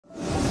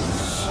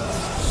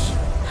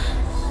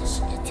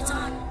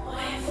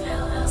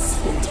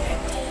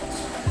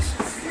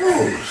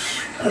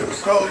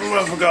cold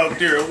motherfucker out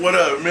there. What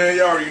up, man?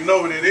 Y'all already know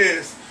what it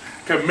is.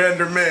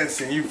 Commander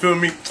Mansun, you feel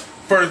me?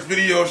 First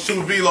video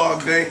shoot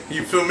vlog day.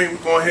 You feel me? We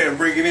go ahead and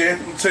bring it in.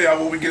 Let me tell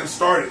y'all what we getting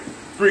started.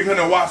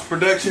 300 watts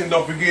production,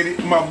 don't forget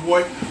it. My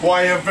boy,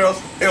 YFL,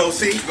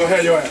 LC, go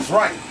ahead your ass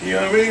right. You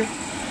know what I mean?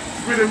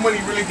 Really money,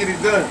 really get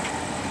it done.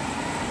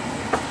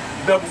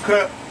 Double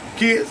cup.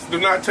 Kids, do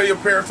not tell your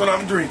parents what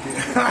I'm drinking.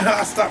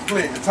 Stop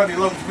playing. Tell your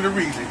lungs for the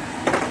reason.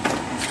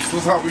 This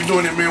is how we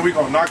doing it, man. We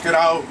gonna knock it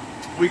out.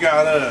 We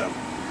got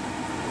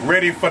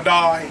Ready for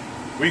Die.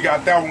 We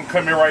got that one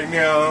coming right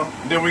now.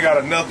 Then we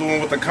got another one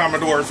with the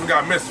Commodores. We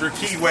got Mr.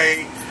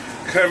 Keyway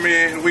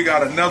coming. We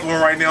got another one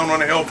right now on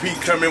the LP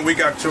coming. We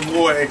got your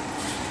boy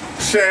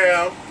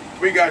Sham.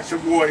 We got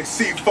your boy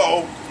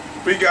C4.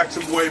 We got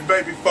your boy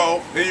Baby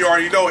 4. Then you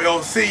already know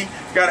LC.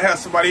 Gotta have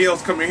somebody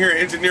else come in here and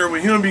engineer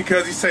with him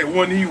because he say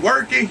when he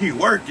working, he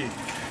working.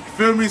 You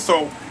feel me?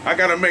 So I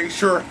gotta make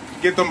sure,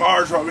 get them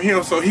R's right with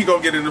him so he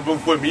gonna get in the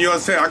booth with me. You know what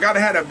I'm saying? I gotta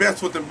have the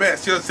best with the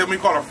best. You know what I'm saying? We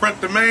call a front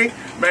to main,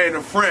 main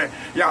to front.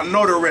 Y'all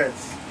know the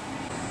rest.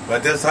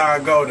 But this how I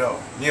go though.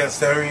 You know what I'm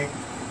saying?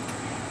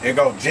 It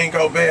go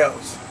jingle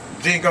bells,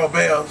 jingle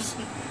bells,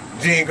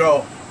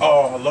 jingle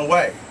all the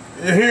way.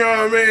 You hear what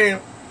I mean?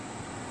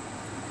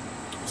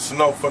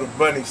 Snow for the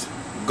bunnies,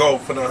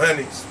 gold for the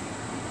honeys.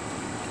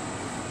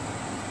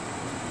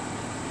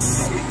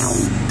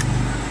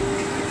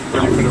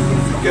 Really finna put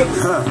it together,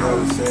 you know what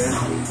I'm saying?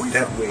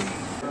 That way.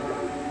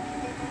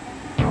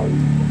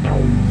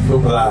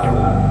 Super loud.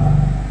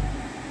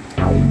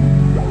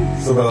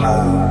 Super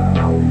loud.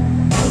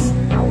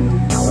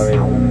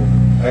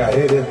 I got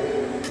hit it.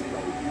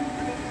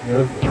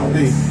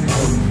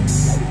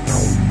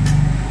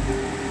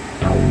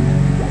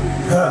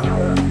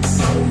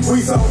 We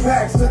sold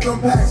packs, took them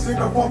packs,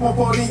 nigga,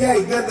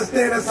 448.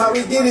 Understand that's how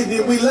we get it,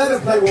 then we let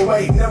it play with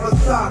weight. Never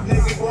stop,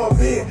 nigga, go up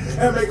in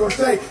and make them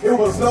shake. It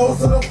was nose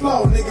to the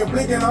floor, nigga,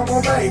 blinking on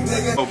my bay,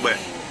 nigga. Oh, but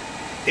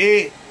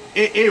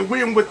it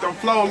went with the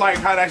flow like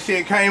how that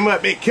shit came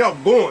up. It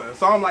kept going.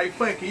 So I'm like,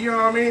 fuck it, you know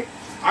what I mean?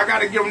 I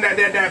gotta give them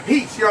that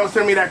peach, you know what I'm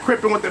saying? Me, that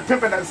crippin' with the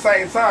pimpin' at the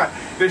same time.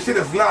 This shit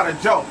is not a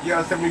joke, you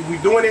understand me? We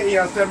doing it, you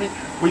understand me?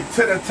 We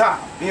to the top,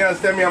 you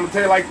understand me? I'm gonna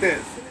tell you like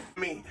this.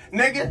 Me,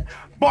 nigga,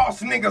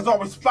 boss niggas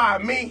always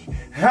spot me,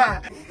 huh?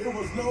 It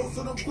was nose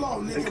to the floor,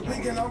 nigga,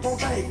 blinking on my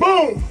face.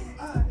 Boom!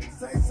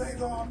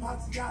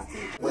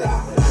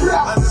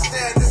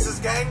 Understand this is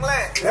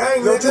gangland.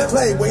 Don't just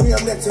play when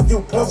I'm next to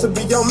you, supposed to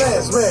be your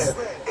man's man.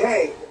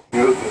 Hey.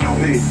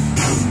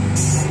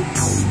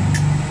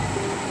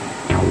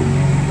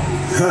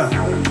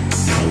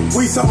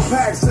 We sold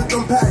packs, took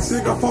them packs,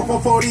 nigga,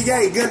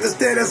 448.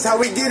 Understand that's how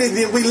we get it,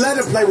 then we let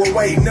it play with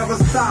weight. Never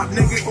stop,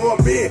 nigga, go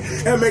up in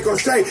and make them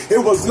shake. It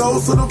was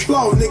nose to the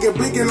floor, nigga,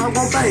 blinking on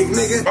my face,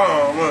 nigga.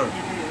 Oh, man.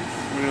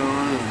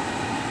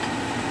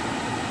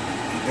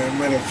 That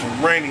man, it's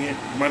raining.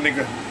 My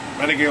nigga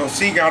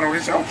LC got on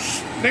this. Oh,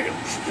 nigga,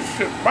 this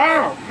shit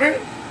bomb, man.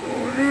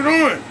 What are you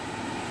doing?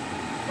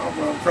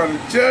 I'm trying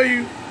to tell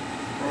you.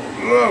 Oh,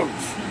 look,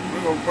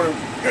 we're gonna put it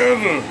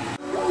together.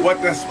 What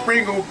the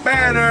sprinkle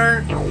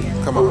batter?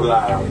 Come on,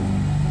 loud.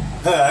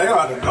 I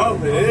got to go,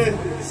 man.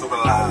 Super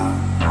loud.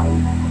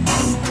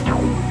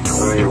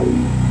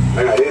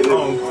 I got hit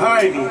on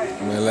tidy.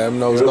 Man, let them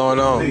know what's going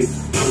on. You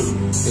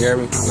hear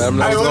me? Let them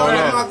know what's going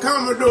on. My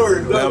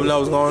Commodore. Let them know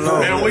what's going on.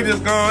 Man, we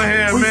just go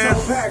ahead, man.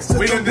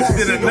 We done just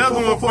did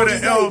another one for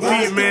the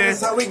LP, man.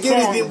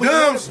 Going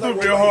dumb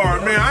stupid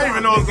hard, man. I didn't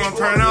even know it was gonna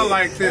turn out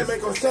like this.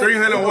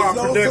 300 watt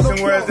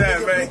production, where's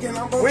that, man?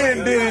 We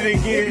done did it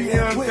again, you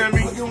know what I'm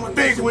saying?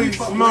 Big weed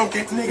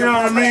smoking, you know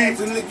what I mean?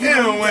 It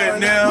done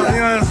went down, you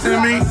know what I'm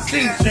saying?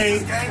 C-Chain,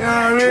 you know what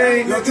I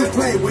mean? Don't just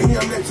play with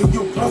him next to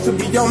you, supposed to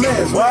be your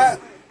man. What?